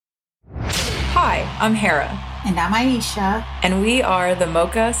I'm Hera. And I'm Aisha. And we are the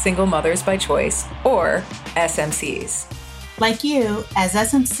Mocha Single Mothers by Choice, or SMCs. Like you, as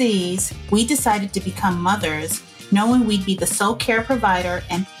SMCs, we decided to become mothers knowing we'd be the sole care provider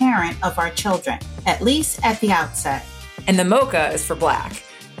and parent of our children, at least at the outset. And the Mocha is for Black.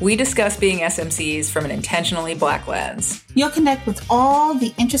 We discuss being SMCs from an intentionally Black lens. You'll connect with all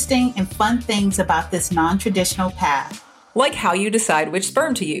the interesting and fun things about this non-traditional path. Like how you decide which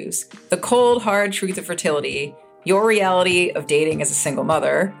sperm to use, the cold, hard truth of fertility, your reality of dating as a single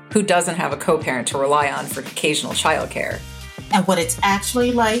mother who doesn't have a co-parent to rely on for occasional childcare, and what it's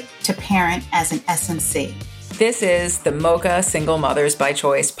actually like to parent as an SMC. This is the Mocha Single Mothers by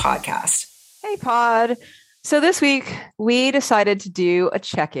Choice podcast. Hey, pod. So this week, we decided to do a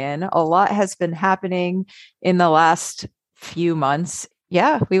check-in. A lot has been happening in the last few months.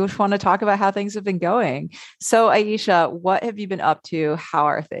 Yeah, we just want to talk about how things have been going. So Aisha, what have you been up to? How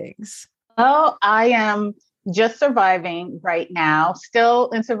are things? Oh, I am just surviving right now, still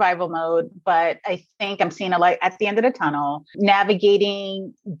in survival mode, but I think I'm seeing a light at the end of the tunnel,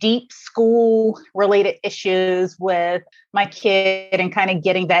 navigating deep school related issues with my kid and kind of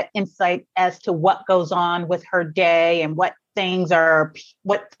getting that insight as to what goes on with her day and what things or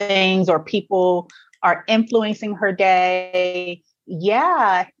people are influencing her day.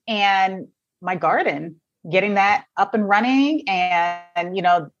 Yeah. And my garden, getting that up and running. And,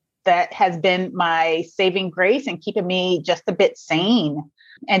 that has been my saving grace and keeping me just a bit sane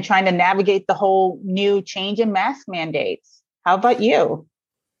and trying to navigate the whole new change in mask mandates. How about you?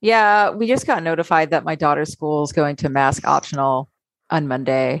 Yeah, we just got notified that my daughter's school is going to mask optional on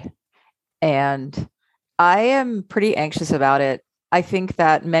Monday. And I am pretty anxious about it. I think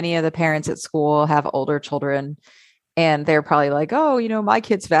that many of the parents at school have older children. And they're probably like, oh, my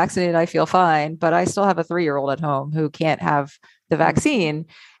kid's vaccinated. I feel fine. But I still have a 3-year-old at home who can't have the vaccine.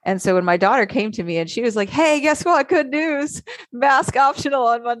 And so when my daughter came to me and she was like, hey, guess what? Good news. Mask optional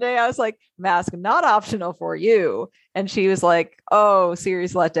on Monday. I was like, mask not optional for you. And she was like, oh,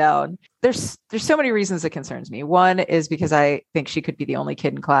 serious letdown. There's so many reasons it concerns me. One is because I think she could be the only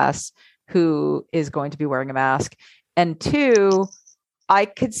kid in class who is going to be wearing a mask. And two, I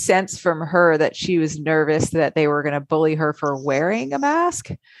could sense from her that she was nervous that they were going to bully her for wearing a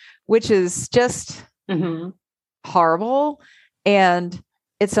mask, which is just horrible. And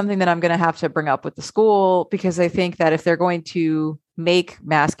it's something that I'm going to have to bring up with the school, because I think that if they're going to make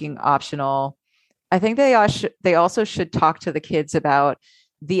masking optional, I think they also should talk to the kids about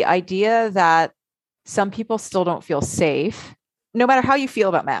the idea that some people still don't feel safe, no matter how you feel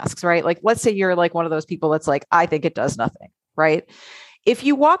about masks, right? Like, let's say you're like one of those people that's like, I think it does nothing, right? If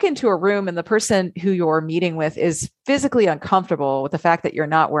you walk into a room and the person who you're meeting with is physically uncomfortable with the fact that you're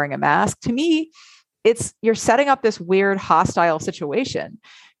not wearing a mask, to me, you're setting up this weird hostile situation,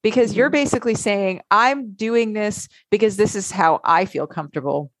 because you're basically saying, I'm doing this because this is how I feel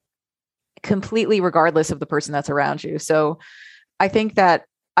comfortable, completely regardless of the person that's around you. So I think that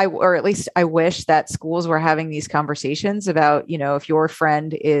or at least I wish that schools were having these conversations about, if your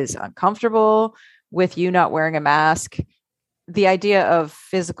friend is uncomfortable with you not wearing a mask, the idea of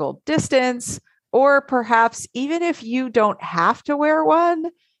physical distance, or perhaps even if you don't have to wear one,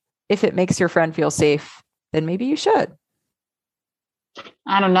 if it makes your friend feel safe, then maybe you should.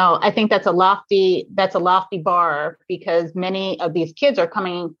 I don't know. I think that's a lofty bar, because many of these kids are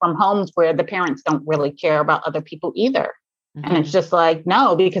coming from homes where the parents don't really care about other people either. Mm-hmm. And it's just like,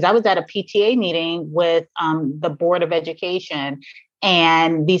 no, because I was at a PTA meeting with the Board of Education,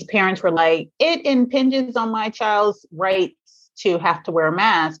 and these parents were like, it impinges on my child's rights to have to wear a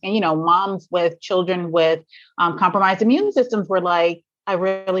mask. And, moms with children with compromised immune systems were like, I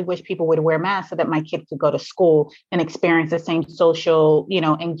really wish people would wear masks so that my kid could go to school and experience the same social,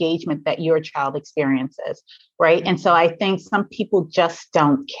 engagement that your child experiences. Right. And so I think some people just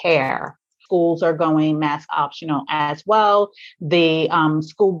don't care. Schools are going mask optional as well. The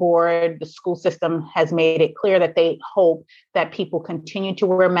school board, the school system has made it clear that they hope that people continue to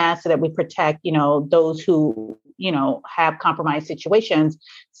wear masks so that we protect, those who, have compromised situations.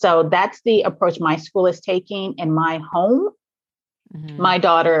 So that's the approach my school is taking in my home. Mm-hmm. My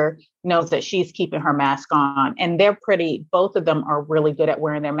daughter knows that she's keeping her mask on, and both of them are really good at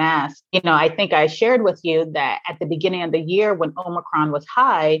wearing their masks. I think I shared with you that at the beginning of the year when Omicron was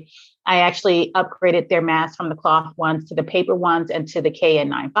high, I actually upgraded their masks from the cloth ones to the paper ones and to the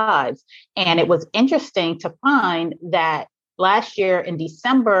KN95s. And it was interesting to find that last year in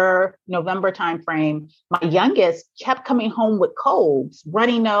November timeframe, my youngest kept coming home with colds,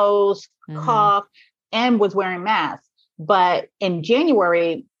 runny nose, cough, and was wearing masks. But in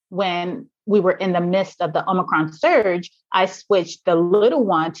January, when we were in the midst of the Omicron surge, I switched the little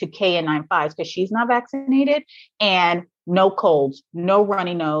one to KN95s because she's not vaccinated, and no colds, no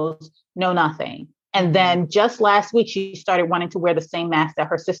runny nose, no nothing. And then just last week, she started wanting to wear the same mask that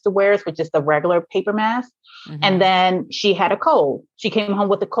her sister wears, which is the regular paper mask. And then she had a cold. She came home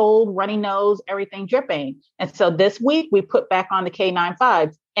with a cold, runny nose, everything dripping. And so this week we put back on the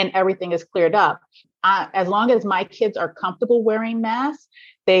K95s and everything is cleared up. As long as my kids are comfortable wearing masks,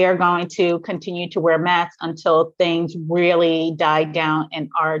 they are going to continue to wear masks until things really die down in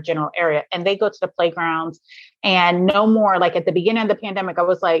our general area. And they go to the playgrounds and no more. Like at the beginning of the pandemic, I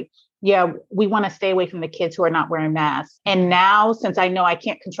was like, yeah, we want to stay away from the kids who are not wearing masks. And now, since I know I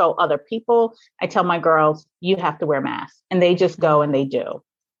can't control other people, I tell my girls, you have to wear masks. And they just go and they do.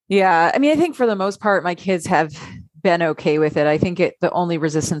 Yeah. I mean, I think for the most part, my kids have been okay with it. I think the only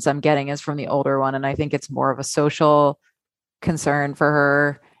resistance I'm getting is from the older one. And I think it's more of a social concern for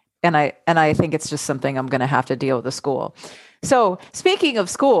her. And I think it's just something I'm going to have to deal with the school. So speaking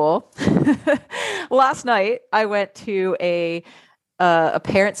of school, last night I went to a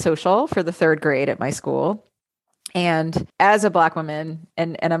parent social for the 3rd grade at my school. And as a Black woman,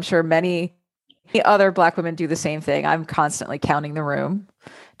 and I'm sure many other Black women do the same thing, I'm constantly counting the room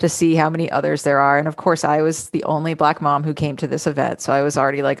to see how many others there are. And of course, I was the only Black mom who came to this event. So I was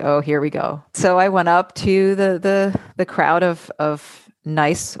already like, oh, here we go. So I went up to the crowd of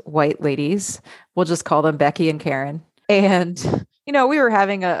nice white ladies. We'll just call them Becky and Karen. And, we were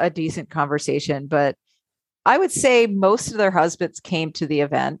having a decent conversation, but I would say most of their husbands came to the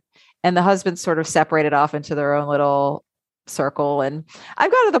event and the husbands sort of separated off into their own little circle. And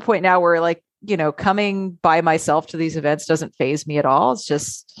I've got to the point now where coming by myself to these events doesn't faze me at all. It's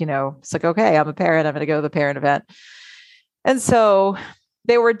just, it's like, okay, I'm a parent. I'm going to go to the parent event. And so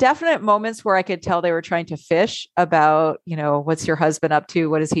there were definite moments where I could tell they were trying to fish about, what's your husband up to?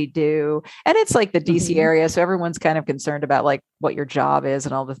 What does he do? And it's like the DC area. So everyone's kind of concerned about like what your job is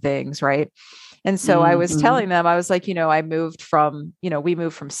and all the things. Right. And so I was telling them, I was like, we moved from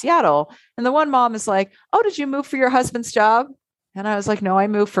Seattle. And the one mom is like, oh, did you move for your husband's job? And I was like, no, I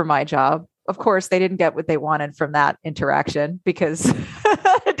moved for my job. Of course, they didn't get what they wanted from that interaction because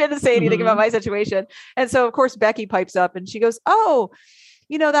it didn't say anything about my situation. And so, of course, Becky pipes up and she goes, oh,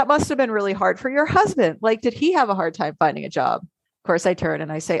 that must have been really hard for your husband. Like, did he have a hard time finding a job? Of course, I turn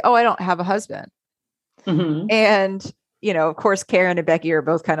and I say, oh, I don't have a husband. And of course, Karen and Becky are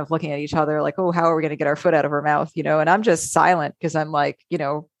both kind of looking at each other like, oh, how are we going to get our foot out of our mouth? And I'm just silent because I'm like,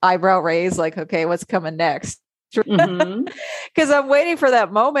 eyebrow raised, like, okay, what's coming next? Because I'm waiting for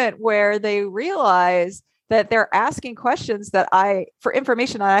that moment where they realize that they're asking questions for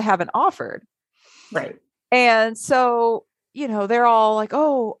information that I haven't offered. Right. And so, they're all like,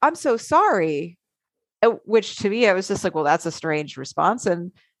 oh, I'm so sorry. Which to me, I was just like, well, that's a strange response.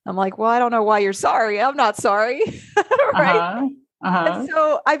 And I'm like, well, I don't know why you're sorry. I'm not sorry. Right. And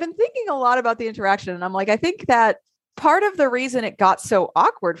so I've been thinking a lot about the interaction. And I'm like, I think that part of the reason it got so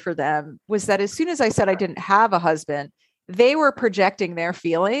awkward for them was that as soon as I said I didn't have a husband, they were projecting their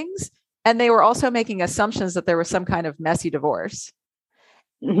feelings. And they were also making assumptions that there was some kind of messy divorce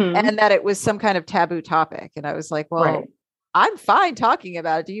and that it was some kind of taboo topic. And I was like, well, I'm fine talking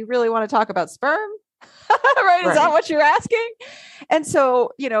about it. Do you really want to talk about sperm? Right. Is that what you're asking? And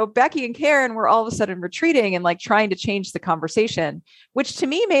so, Becky and Karen were all of a sudden retreating and like trying to change the conversation, which to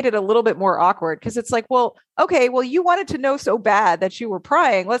me made it a little bit more awkward because it's like, well, okay, well, you wanted to know so bad that you were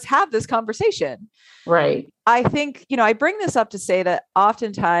prying. Let's have this conversation. Right. I think, I bring this up to say that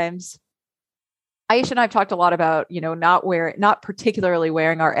oftentimes Aisha and I've talked a lot about, not particularly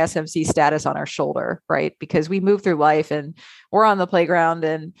wearing our SMC status on our shoulder, right? Because we move through life and we're on the playground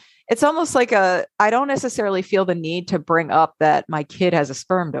and it's almost like I don't necessarily feel the need to bring up that my kid has a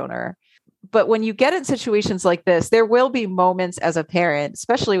sperm donor. But when you get in situations like this, there will be moments as a parent,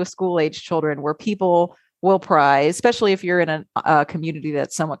 especially with school age children, where people will pry, especially if you're in a community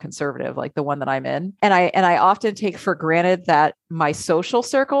that's somewhat conservative, like the one that I'm in. And I often take for granted that my social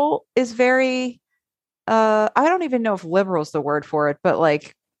circle is very, I don't even know if liberal is the word for it, but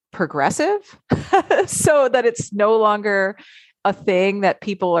like progressive, so that it's no longer a thing that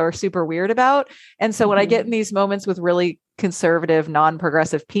people are super weird about. And so when I get in these moments with really conservative,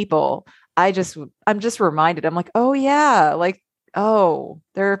 non-progressive people, I'm just reminded, I'm like, oh yeah, like, oh,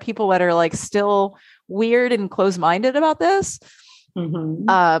 there are people that are like still weird and closed-minded about this.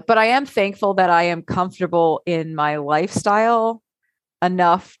 But I am thankful that I am comfortable in my lifestyle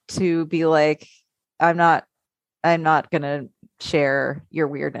enough to be like, I'm not going to share your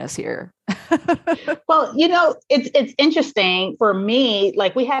weirdness here. Well, it's interesting for me.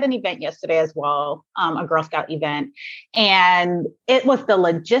 Like we had an event yesterday as well, a Girl Scout event, and it was the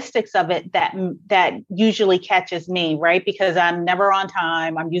logistics of it that usually catches me, right? Because I'm never on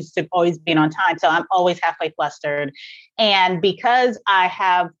time. I'm used to always being on time, so I'm always halfway flustered. And because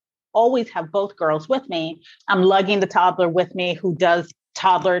always have both girls with me, I'm lugging the toddler with me who does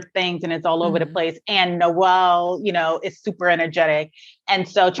toddler things and it's all over the place. And Noelle, is super energetic. And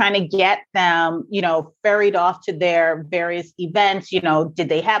so trying to get them, ferried off to their various events, did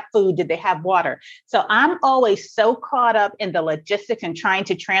they have food? Did they have water? So I'm always so caught up in the logistics and trying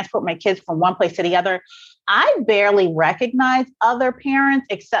to transport my kids from one place to the other. I barely recognize other parents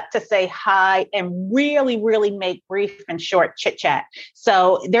except to say hi and really, really make brief and short chit chat.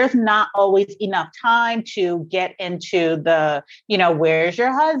 So there's not always enough time to get into the, where's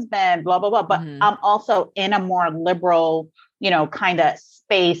your husband, blah, blah, blah. But I'm also in a more liberal, kind of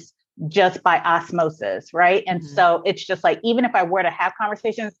space just by osmosis. Right. And so it's just like, even if I were to have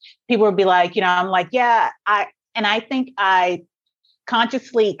conversations, people would be like, I'm like, yeah, I think I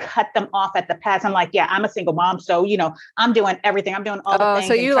consciously cut them off at the pass. I'm like, yeah, I'm a single mom. So, I'm doing everything. I'm doing all the things.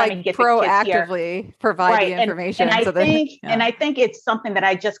 So you like proactively provide the information. And I think it's something that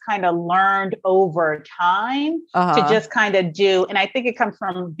I just kind of learned over time to just kind of do. And I think it comes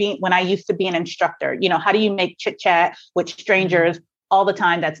from when I used to be an instructor. How do you make chit chat with strangers all the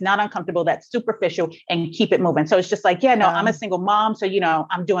time that's not uncomfortable, that's superficial, and keep it moving? So it's just like, I'm a single mom. So,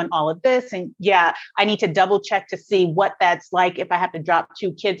 I'm doing all of this. And I need to double check to see what that's like if I have to drop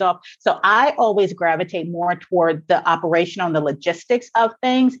 2 kids off. So I always gravitate more toward the operational and the logistics of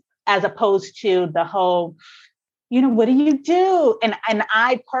things, as opposed to the whole, what do you do? And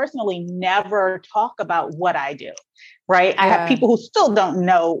I personally never talk about what I do. Right. I have people who still don't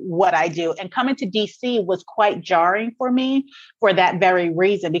know what I do. And coming to DC was quite jarring for me for that very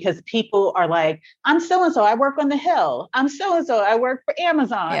reason, because people are like, I'm so-and-so, I work on the Hill. I'm so-and-so, I work for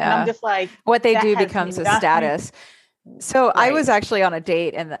Amazon. And I'm just like, what they do becomes a status. So I was actually on a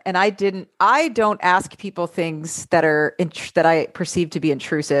date and I don't ask people things that I perceive to be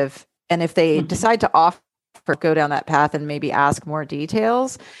intrusive. And if they decide to go down that path and maybe ask more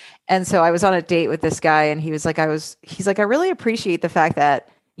details. And so I was on a date with this guy and he's like, I really appreciate the fact that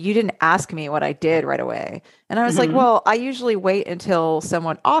you didn't ask me what I did right away. And I was like, well, I usually wait until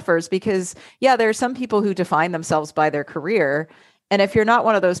someone offers, because there are some people who define themselves by their career. And if you're not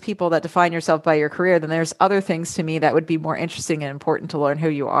one of those people that define yourself by your career, then there's other things to me that would be more interesting and important to learn who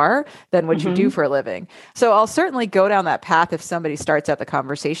you are than what you do for a living. So I'll certainly go down that path if somebody starts out the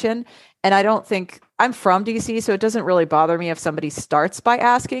conversation. And I don't think I'm from DC, so it doesn't really bother me if somebody starts by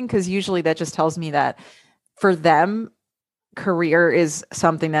asking, because usually that just tells me that for them, career is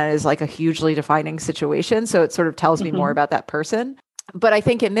something that is like a hugely defining situation. So it sort of tells me more about that person. But I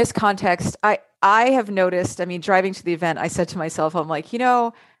think in this context, I have noticed, driving to the event, I said to myself, I'm like,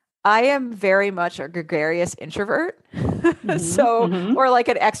 I am very much a gregarious introvert. Or like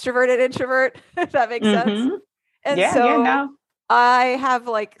an extroverted introvert, if that makes sense. And I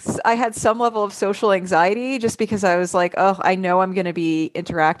had some level of social anxiety just because I was like, oh, I know I'm going to be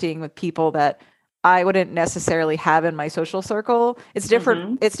interacting with people that I wouldn't necessarily have in my social circle. It's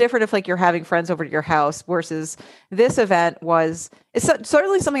different. It's different if like you're having friends over to your house versus this event it's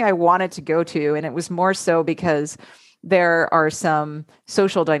certainly something I wanted to go to. And it was more so because there are some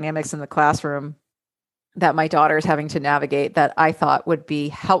social dynamics in the classroom that my daughter is having to navigate that I thought would be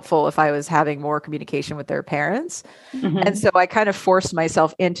helpful if I was having more communication with their parents. And so I kind of forced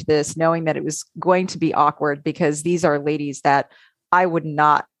myself into this knowing that it was going to be awkward, because these are ladies that I would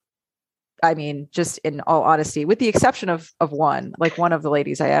not, just in all honesty, with the exception of one of the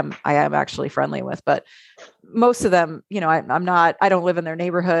ladies I am actually friendly with, but most of them, I don't live in their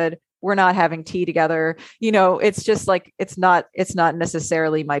neighborhood. We're not having tea together. It's just like, it's not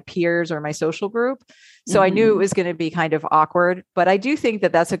necessarily my peers or my social group. So I knew it was going to be kind of awkward, but I do think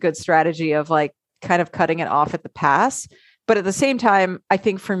that that's a good strategy of like kind of cutting it off at the pass. But at the same time, I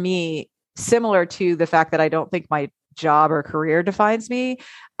think for me, similar to the fact that I don't think my job or career defines me,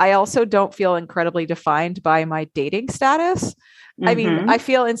 I also don't feel incredibly defined by my dating status. I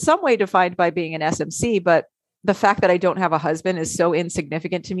feel in some way defined by being an SMC, but the fact that I don't have a husband is so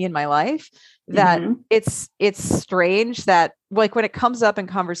insignificant to me in my life that it's strange that like when it comes up in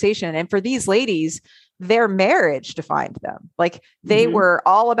conversation, and for these ladies, their marriage defined them. Like they were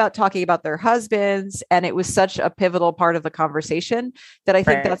all about talking about their husbands. And it was such a pivotal part of the conversation that I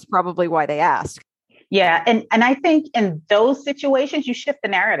think that's probably why they asked. Yeah. And I think in those situations, you shift the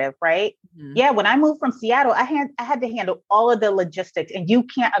narrative, right? Mhm. Yeah. When I moved from Seattle, I had to handle all of the logistics, and you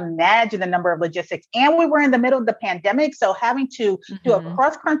can't imagine the number of logistics. And we were in the middle of the pandemic. So having to do a Mhm.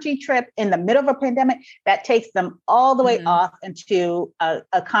 cross country trip in the middle of a pandemic, that takes them all the way Mhm. off into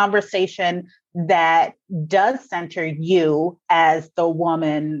a conversation that does center you as the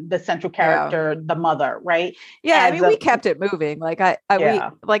woman, the central Yeah. character, the mother, right? Yeah, I As mean, we a, kept it moving. yeah.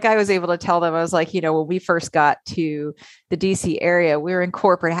 I was able to tell them, I was like, when we first got to the DC area, we were in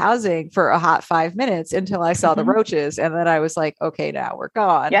corporate housing for a hot 5 minutes until I saw the Mhm. roaches. And then I was like, okay, now we're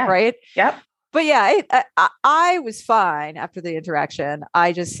gone. Yeah. Right. Yep. But yeah, I was fine after the interaction.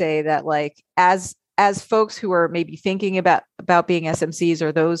 I just say that like, as folks who are maybe thinking about being SMCs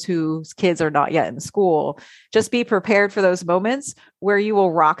or those whose kids are not yet in school, just be prepared for those moments where you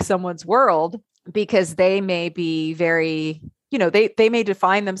will rock someone's world, because they may be very, they may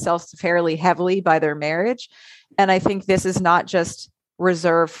define themselves fairly heavily by their marriage. And I think this is not just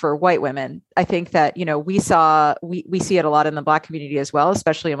reserved for white women. I think that, we see it a lot in the Black community as well,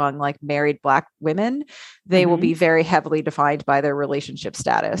 especially among like married Black women. They will be very heavily defined by their relationship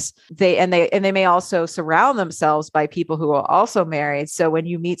status. They may also surround themselves by people who are also married. So when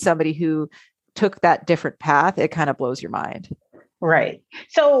you meet somebody who took that different path, it kind of blows your mind. Right.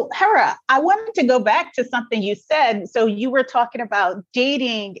 So, Hera, I wanted to go back to something you said. So, you were talking about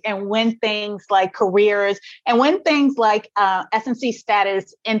dating and when things like careers and when things like SMC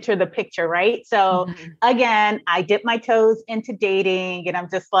status enter the picture, right? So, again, I dip my toes into dating, and I'm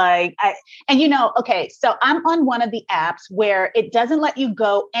just like, okay, so I'm on one of the apps where it doesn't let you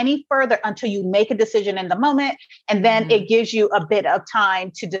go any further until you make a decision in the moment. And then it gives you a bit of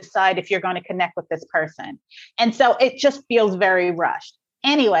time to decide if you're going to connect with this person. And so it just feels very rushed.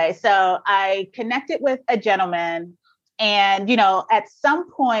 Anyway, so I connected with a gentleman, and at some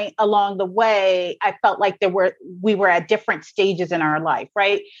point along the way, I felt like we were at different stages in our life,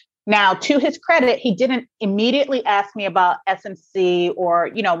 right? Now, to his credit, he didn't immediately ask me about SMC or,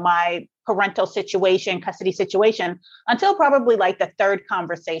 my parental situation, custody situation, until probably like the third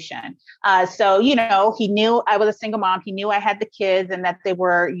conversation. So, he knew I was a single mom. He knew I had the kids and that they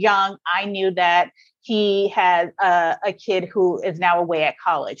were young. I knew that he had a kid who is now away at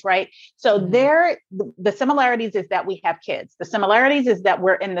college, right? So the similarities is that we have kids. The similarities is that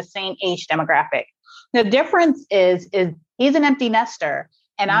we're in the same age demographic. The difference is he's an empty nester,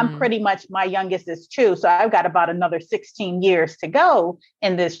 and I'm pretty much, my youngest is 2. So I've got about another 16 years to go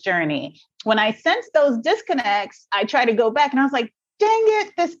in this journey. When I sense those disconnects, I try to go back, and I was like, dang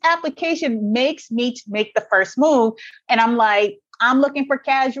it, this application makes me make the first move. And I'm like, I'm looking for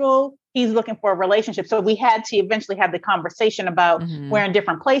casual. He's looking for a relationship. So we had to eventually have the conversation about we're in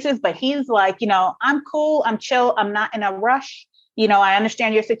different places, but he's like, I'm cool. I'm chill. I'm not in a rush. I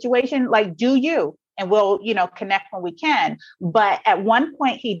understand your situation. Like, do you? And we'll, connect when we can. But at one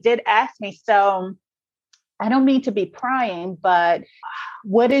point he did ask me, so I don't mean to be prying, but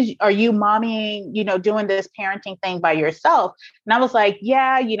are you mommying, doing this parenting thing by yourself? And I was like,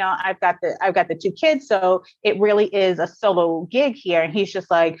 yeah, I've got the 2 kids. So it really is a solo gig here. And he's just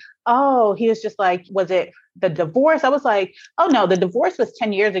like, he was just like, was it the divorce? I was like, oh no, the divorce was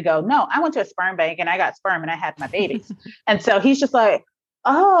 10 years ago. No, I went to a sperm bank and I got sperm and I had my babies. And so he's just like,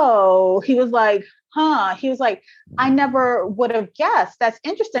 he was like, he was like, I never would have guessed. That's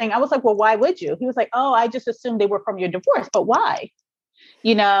interesting. I was like, well, why would you? He was like, I just assumed they were from your divorce, but why?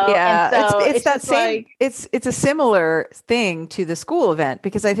 Yeah, and so it's that same, like, it's a similar thing to the school event,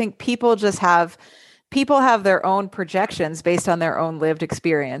 because I think people have their own projections based on their own lived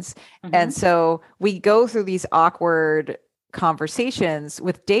experience. And so we go through these awkward conversations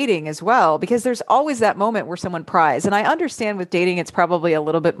with dating as well, because there's always that moment where someone pries. And I understand with dating, it's probably a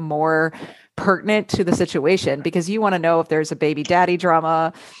little bit more pertinent to the situation, because you want to know if there's a baby daddy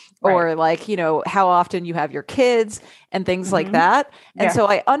drama, or like, how often you have your kids and things like that. And so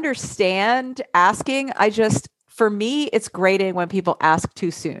I understand asking. For me, it's grating when people ask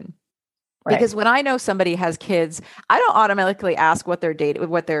too soon. Because when I know somebody has kids, I don't automatically ask what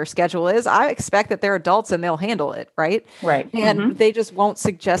their schedule is. I expect that they're adults and they'll handle it, right? Right. And they just won't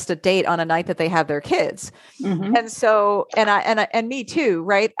suggest a date on a night that they have their kids. And so, and me too,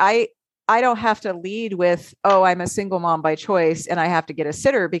 right? I don't have to lead with, I'm a single mom by choice and I have to get a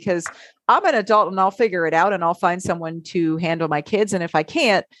sitter, because I'm an adult and I'll figure it out and I'll find someone to handle my kids. And if I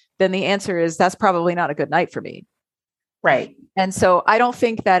can't, then the answer is that's probably not a good night for me. Right. And so I don't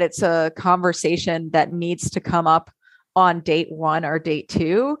think that it's a conversation that needs to come up on date 1 or date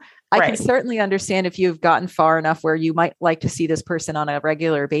 2. I can certainly understand if you've gotten far enough where you might like to see this person on a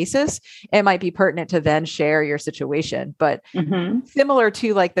regular basis. It might be pertinent to then share your situation. But similar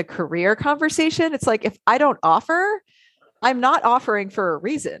to like the career conversation, it's like, if I don't offer, I'm not offering for a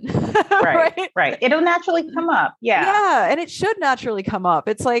reason. Right. It'll naturally come up. Yeah. And it should naturally come up.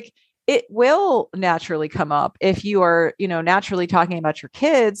 It's like, it will naturally come up if you are, naturally talking about your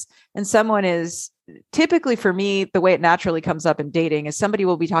kids, and someone is typically, for me, the way it naturally comes up in dating is somebody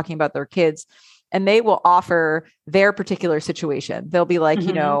will be talking about their kids and they will offer their particular situation. They'll be like,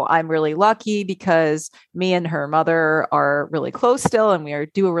 I'm really lucky because me and her mother are really close still,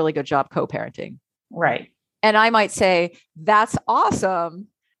 and do a really good job co-parenting. Right. And I might say, that's awesome.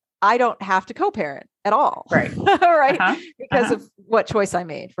 I don't have to co-parent at all. Right. Right. Because of what choice I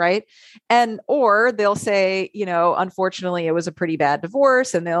made. Right. Or they'll say, unfortunately, it was a pretty bad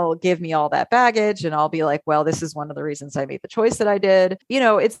divorce, and they'll give me all that baggage. And I'll be like, well, this is one of the reasons I made the choice that I did.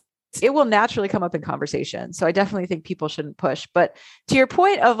 It will naturally come up in conversation. So I definitely think people shouldn't push. But to your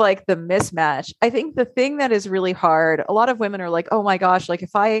point of like the mismatch, I think the thing that is really hard, a lot of women are like, oh my gosh, like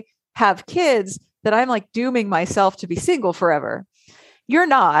if I have kids, that I'm like dooming myself to be single forever. You're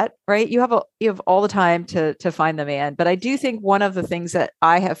not, right? You have all the time to find the man. But I do think one of the things that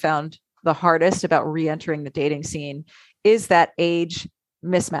I have found the hardest about re-entering the dating scene is that age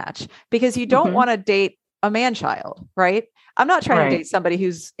mismatch, because you don't want to date a man-child, right? I'm not trying to date somebody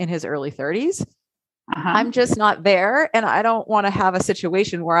who's in his early 30s. I'm just not there. And I don't want to have a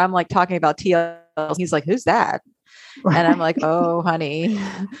situation where I'm like talking about TLC. He's like, who's that? And I'm like, oh, honey,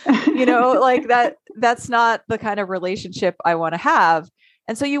 like that's not the kind of relationship I want to have.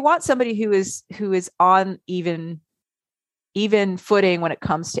 And so you want somebody who is on even footing when it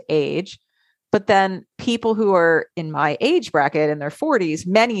comes to age. But then people who are in my age bracket in their 40s,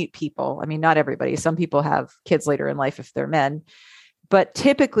 many people, I mean, not everybody, some people have kids later in life if they're men, but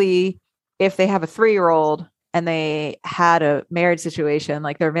typically if they have a 3-year-old and they had a marriage situation,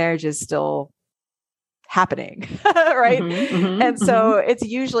 like their marriage is still happening, right? And so it's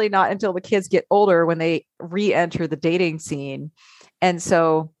usually not until the kids get older when they re-enter the dating scene. And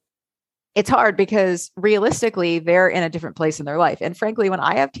so it's hard because realistically, they're in a different place in their life. And frankly, when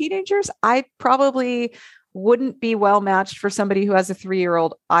I have teenagers, I probably wouldn't be well matched for somebody who has a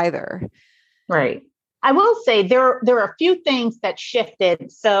 3-year-old either. Right. I will say there are a few things that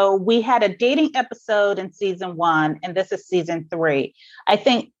shifted. So we had a dating episode in season 1, and this is season 3. I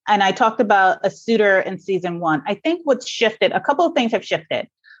think, and I talked about a suitor in season 1. I think what's shifted, a couple of things have shifted.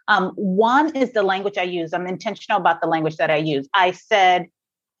 One is the language I use. I'm intentional about the language that I use. I said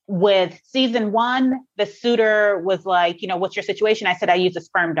with season 1, the suitor was like, what's your situation? I said, I use a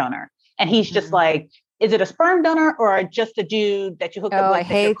sperm donor. And he's just like, is it a sperm donor or just a dude that you hooked up with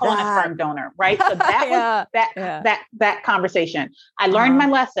that you're calling a sperm donor? Right. So that was that conversation. I learned my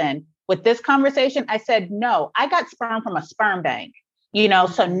lesson with this conversation. I said, no, I got sperm from a sperm bank,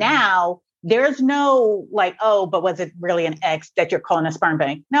 so now there's no like, oh, but was it really an ex that you're calling a sperm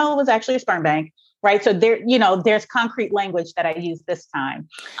bank? No, it was actually a sperm bank. Right. So there's concrete language that I use this time.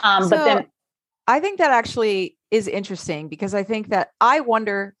 But then I think that actually is interesting because I think that I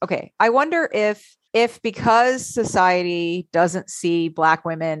wonder if because society doesn't see Black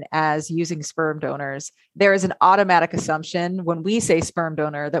women as using sperm donors, there is an automatic assumption when we say sperm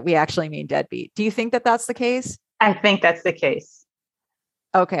donor that we actually mean deadbeat. Do you think that that's the case? I think that's the case.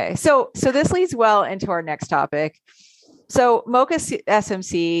 Okay. So this leads well into our next topic. So Mocha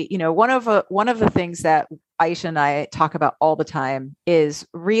SMC, one of the things that Aisha and I talk about all the time is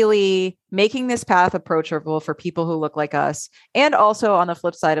really making this path approachable for people who look like us. And also on the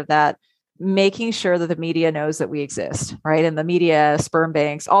flip side of that, making sure that the media knows that we exist, right? And the media, sperm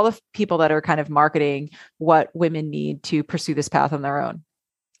banks, all the people that are kind of marketing what women need to pursue this path on their own.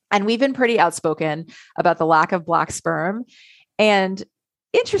 And we've been pretty outspoken about the lack of Black sperm. And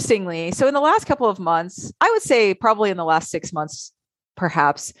interestingly, so in the last couple of months, I would say probably in the last 6 months,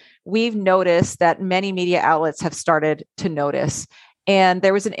 perhaps, we've noticed that many media outlets have started to notice. And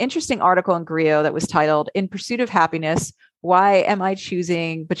there was an interesting article in Griot that was titled, "In Pursuit of Happiness, Why Am I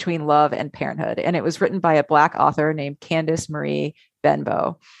Choosing Between Love and Parenthood?" And it was written by a Black author named Candice Marie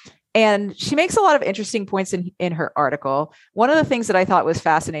Benbow. And she makes a lot of interesting points in her article. One of the things that I thought was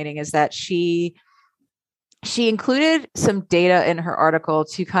fascinating is that she included some data in her article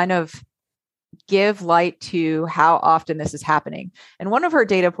to kind of give light to how often this is happening. And one of her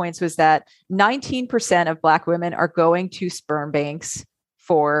data points was that 19% of Black women are going to sperm banks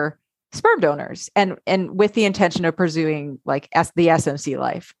for sperm donors and with the intention of pursuing like the SMC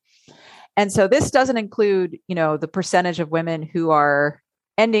life. And so this doesn't include, the percentage of women who are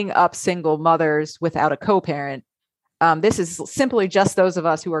ending up single mothers without a co-parent. This is simply just those of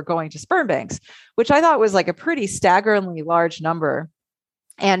us who are going to sperm banks, which I thought was like a pretty staggeringly large number.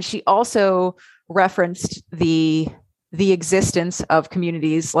 And she also referenced the existence of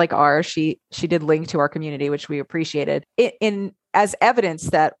communities like ours. She did link to our community, which we appreciated, in as evidence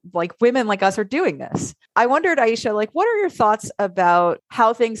that like women like us are doing this. I wondered, Aisha, like, what are your thoughts about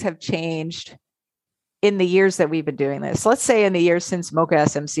how things have changed in the years that we've been doing this? Let's say in the years since Mocha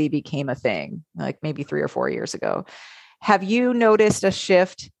SMC became a thing, like maybe 3 or 4 years ago. Have you noticed a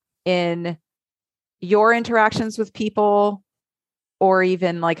shift in your interactions with people, or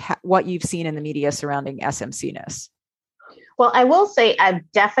even like what you've seen in the media surrounding SMC-ness? Well, I will say I've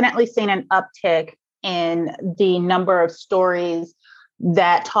definitely seen an uptick in the number of stories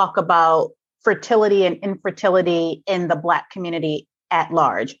that talk about fertility and infertility in the Black community at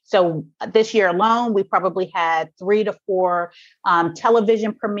large. So this year alone, we probably had 3 to 4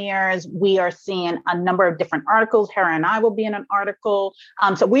 television premieres. We are seeing a number of different articles. Hera and I will be in an article.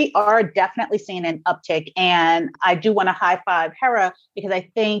 So we are definitely seeing an uptick. And I do want to high five Hera, because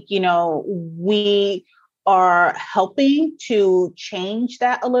I think, we are helping to change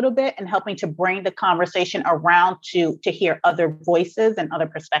that a little bit and helping to bring the conversation around to hear other voices and other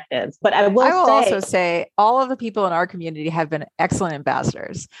perspectives. But I will also say all of the people in our community have been excellent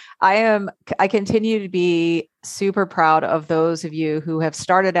ambassadors. I continue to be super proud of those of you who have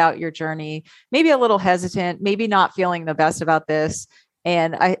started out your journey, maybe a little hesitant, maybe not feeling the best about this.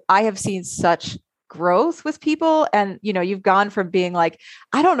 And I have seen such growth with people. And, you've gone from being like,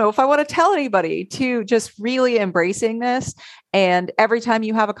 I don't know if I want to tell anybody, to just really embracing this. And every time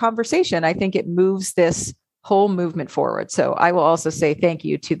you have a conversation, I think it moves this whole movement forward. So I will also say thank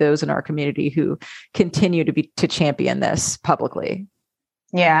you to those in our community who continue to champion this publicly.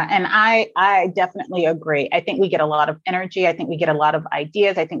 Yeah, and I definitely agree. I think we get a lot of energy. I think we get a lot of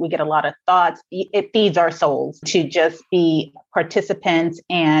ideas. I think we get a lot of thoughts. It feeds our souls to just be participants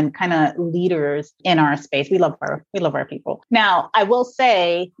and kind of leaders in our space. We love our people. Now, I will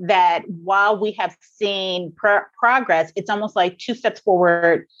say that while we have seen progress, it's almost like 2 steps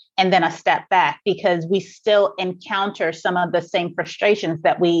forward and then a step back, because we still encounter some of the same frustrations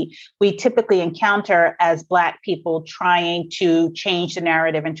that we typically encounter as Black people trying to change the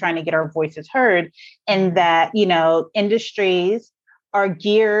narrative and trying to get our voices heard. And that, industries are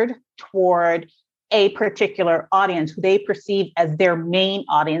geared toward a particular audience who they perceive as their main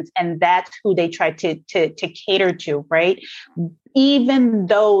audience. And that's who they try to cater to, right? Even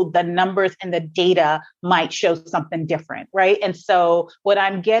though the numbers and the data might show something different, right? And so what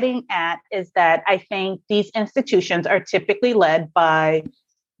I'm getting at is that I think these institutions are typically led by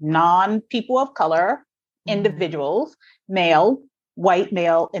non-people of color individuals, white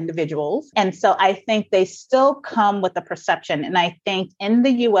male individuals. And so I think they still come with a perception. And I think in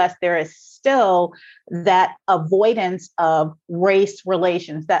the US, there is still that avoidance of race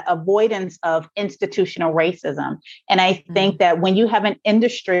relations, that avoidance of institutional racism. And I think that when you have an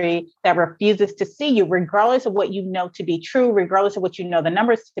industry that refuses to see you, regardless of what you know to be true, regardless of what you know the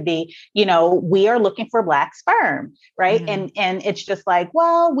numbers to be, we are looking for Black sperm, right? And it's just like,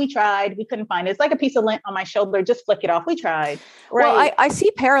 well, we tried, we couldn't find it. It's like a piece of lint on my shoulder, just flick it off. We tried. Right. Well, I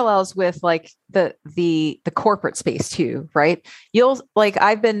see parallels with like the corporate space too, right?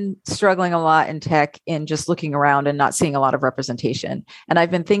 I've been struggling a lot in tech in just looking around and not seeing a lot of representation. And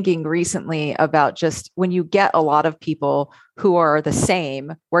I've been thinking recently about just when you get a lot of people who are the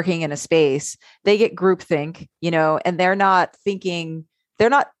same working in a space, they get groupthink, and they're not thinking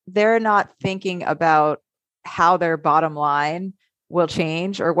about how their bottom line will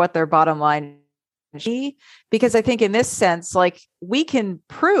change or what their bottom line be, because I think in this sense, like, we can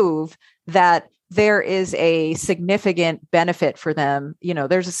prove that there is a significant benefit for them.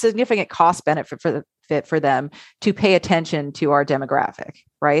 There's a significant cost benefit for them to pay attention to our demographic,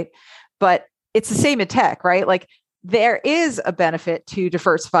 right? But it's the same in tech, right? Like, there is a benefit to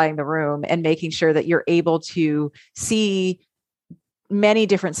diversifying the room and making sure that you're able to see many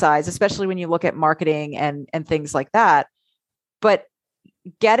different sides, especially when you look at marketing and things like that. But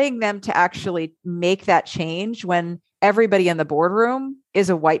getting them to actually make that change when everybody in the boardroom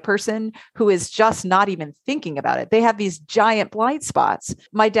is a white person who is just not even thinking about it. They have these giant blind spots.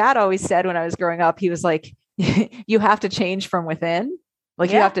 My dad always said when I was growing up, he was like, you have to change from within.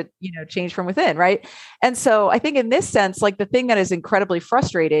 Like, you have to, change from within. Right. And so I think in this sense, like, the thing that is incredibly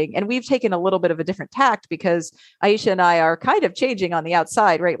frustrating, and we've taken a little bit of a different tact because Aisha and I are kind of changing on the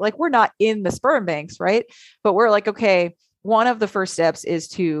outside, right? Like, we're not in the sperm banks, right? But we're like, okay, one of the first steps is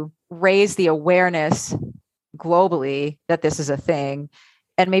to raise the awareness globally that this is a thing.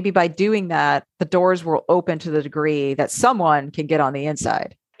 And maybe by doing that, the doors will open to the degree that someone can get on the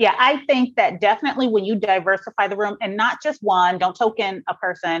inside. Yeah, I think that definitely when you diversify the room, and not just one, don't token a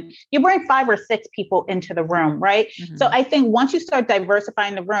person, you bring 5 or 6 people into the room, right? Mm-hmm. So I think once you start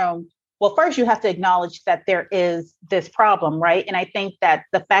diversifying the room, well, first you have to acknowledge that there is this problem, right? And I think that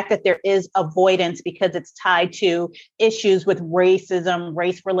the fact that there is avoidance because it's tied to issues with racism,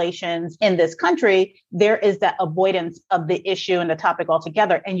 race relations in this country, there is that avoidance of the issue and the topic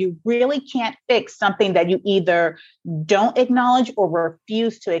altogether. And you really can't fix something that you either don't acknowledge or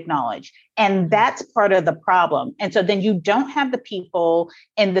refuse to acknowledge. And that's part of the problem. And so then you don't have the people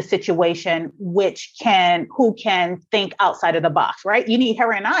in the situation who can think outside of the box, right? You need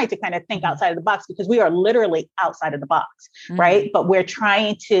her and I to kind of think outside of the box because we are literally outside of the box, right? But we're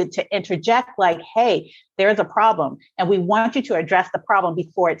trying to interject like, hey, there's a problem. And we want you to address the problem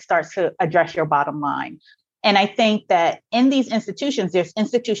before it starts to address your bottom line. And I think that in these institutions, there's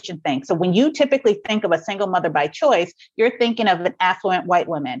institution things. So when you typically think of a single mother by choice, you're thinking of an affluent white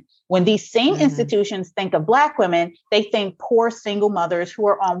woman. When these same institutions think of Black women, they think poor single mothers who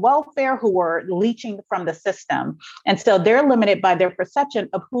are on welfare, who are leeching from the system. And so they're limited by their perception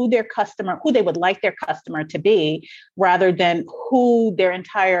of who they would like their customer to be, rather than who their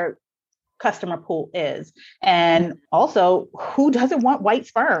entire customer pool is. And also, who doesn't want white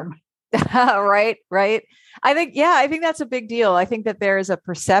sperm? Right. I think that's a big deal. I think that there is a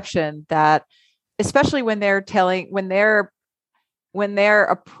perception that, especially when their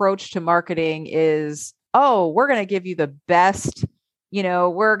approach to marketing is, oh, we're going to give you the best,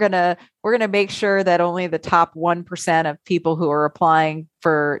 we're going to make sure that only the top 1% of people who are applying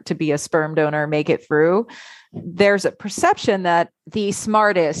to be a sperm donor make it through. There's a perception that the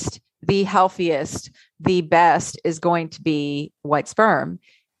smartest, the healthiest, the best is going to be white sperm.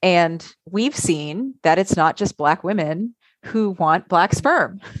 And we've seen that it's not just Black women who want Black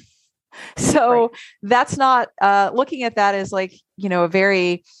sperm. So that's not looking at that as like, a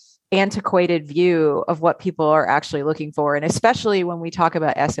very antiquated view of what people are actually looking for. And especially when we talk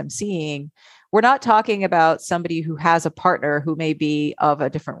about SMCing, we're not talking about somebody who has a partner who may be of a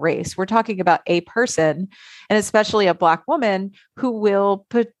different race. We're talking about a person, and especially a Black woman, who will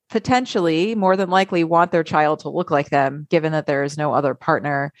potentially, more than likely, want their child to look like them, given that there is no other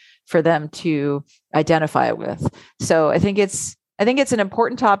partner for them to identify with. So I think it's an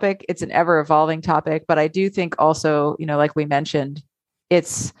important topic. It's an ever evolving topic, but I do think also, like we mentioned,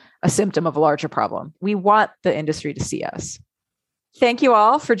 it's a symptom of a larger problem. We want the industry to see us. Thank you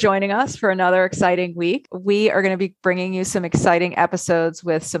all for joining us for another exciting week. We are going to be bringing you some exciting episodes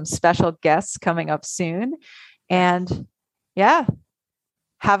with some special guests coming up soon. And yeah,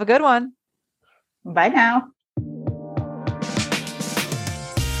 have a good one. Bye now.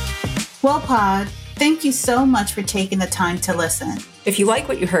 Well, Pod, thank you so much for taking the time to listen. If you like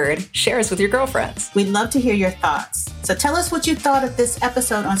what you heard, share us with your girlfriends. We'd love to hear your thoughts. So tell us what you thought of this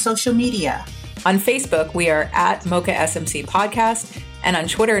episode on social media. On Facebook, we are at Mocha SMC Podcast, and on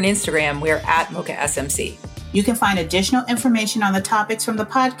Twitter and Instagram, we are at Mocha SMC. You can find additional information on the topics from the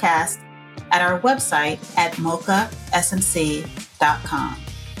podcast at our website at mochasmc.com.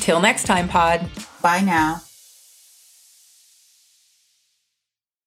 Till next time, Pod. Bye now.